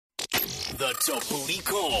The Topuli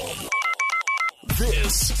Call.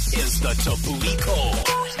 This is the Topuli Call.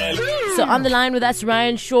 Hello. So on the line with us,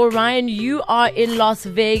 Ryan Shaw. Ryan, you are in Las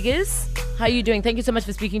Vegas. How are you doing? Thank you so much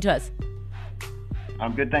for speaking to us.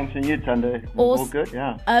 I'm good, thanks, and you, Tande? All good,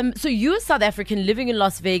 yeah. So you're a South African living in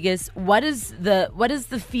Las Vegas. What is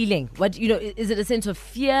the feeling? Is it a sense of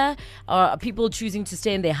fear? Or are people choosing to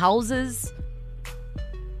stay in their houses?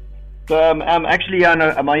 So I'm actually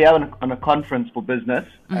I'm here on a conference for business.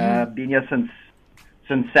 Been here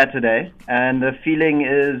since Saturday, and the feeling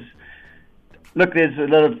is, look, there's a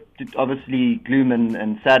lot of obviously gloom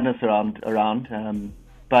and sadness around.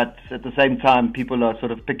 But at the same time, people are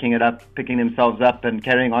sort of picking themselves up and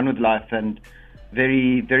carrying on with life, and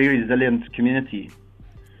very, very resilient community.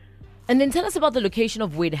 And then tell us about the location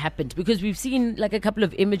of where it happened, because we've seen like a couple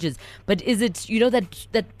of images. But is it,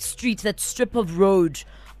 that street, that strip of road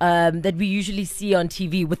that we usually see on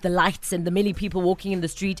TV with the lights and the many people walking in the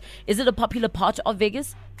street? Is it a popular part of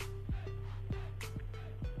Vegas?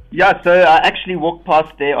 Yeah, so I actually walked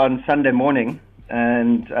past there on Sunday morning.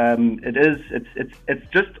 And it's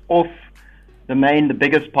just off the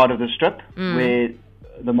biggest part of the strip where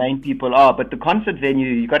the main people are. But the concert venue,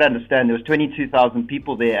 you got to understand, there was 22,000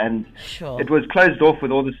 people there, and sure. It was closed off with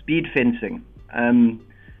all the speed fencing. And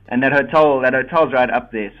that hotel's right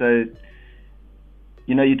up there. So,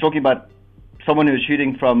 you're talking about someone who was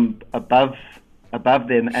shooting from above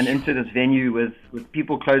them and into this venue with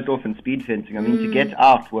people closed off and speed fencing. I mean, to get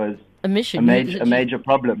out was a mission, a major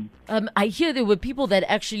problem. I hear there were people that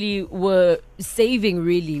actually were saving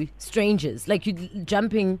really strangers, like you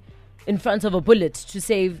jumping in front of a bullet to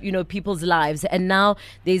save, people's lives. And now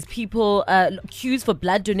there's people queues for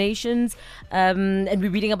blood donations, and we're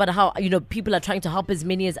reading about how people are trying to help as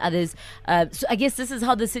many as others. So I guess this is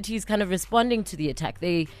how the city is kind of responding to the attack.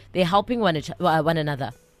 They're helping one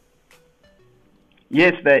another.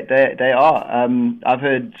 Yes, they are. I've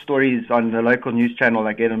heard stories on the local news channel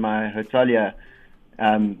I get in my hotel here,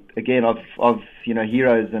 again of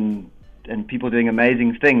heroes and people doing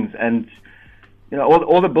amazing things. And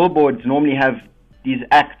all the billboards normally have these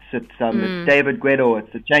acts. It's David Guetta,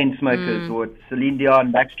 it's the Chainsmokers, or it's Celine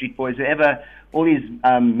Dion, Backstreet Boys, whoever. All these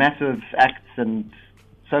massive acts and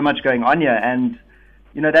so much going on here. And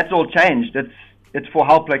that's all changed. It's for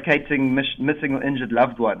help locating missing or injured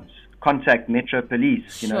loved ones. Contact Metro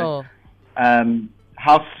Police, Sure.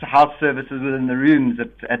 House services within the rooms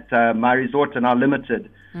at my resort are now limited,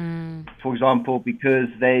 for example, because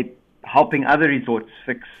they helping other resorts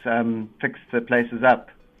fix the places up.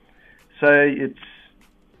 So it's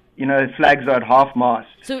flags are at half mast.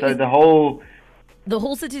 So the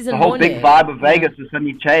whole city's in the whole mourning. big vibe of Vegas has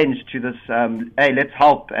suddenly changed to this. Hey, let's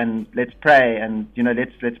help and let's pray and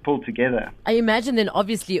let's pull together. I imagine then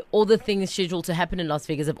obviously all the things scheduled to happen in Las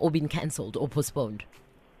Vegas have all been cancelled or postponed.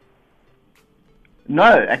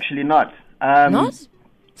 No, actually not. Not?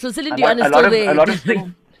 So Celine Dion is still there. A lot of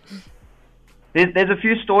things. There's a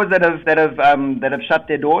few stores that have shut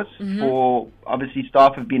their doors for obviously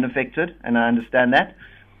staff have been affected, and I understand that.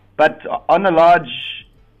 But on a large,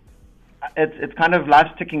 it's kind of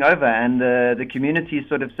life's ticking over, and the community is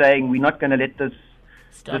sort of saying we're not going to let this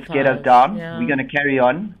get us down. Yeah. We're going to carry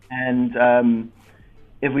on, and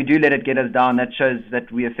if we do let it get us down, that shows that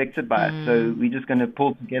we're affected by it. So we're just going to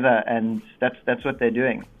pull together, and that's what they're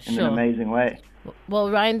doing in an amazing way. Well,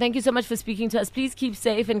 Ryan, thank you so much for speaking to us. Please keep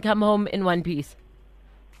safe and come home in one piece.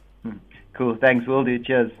 Cool, thanks, will do.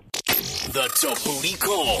 Cheers. The Topuli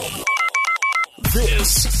Call.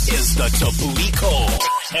 This is the Topuli Call.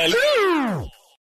 Hello.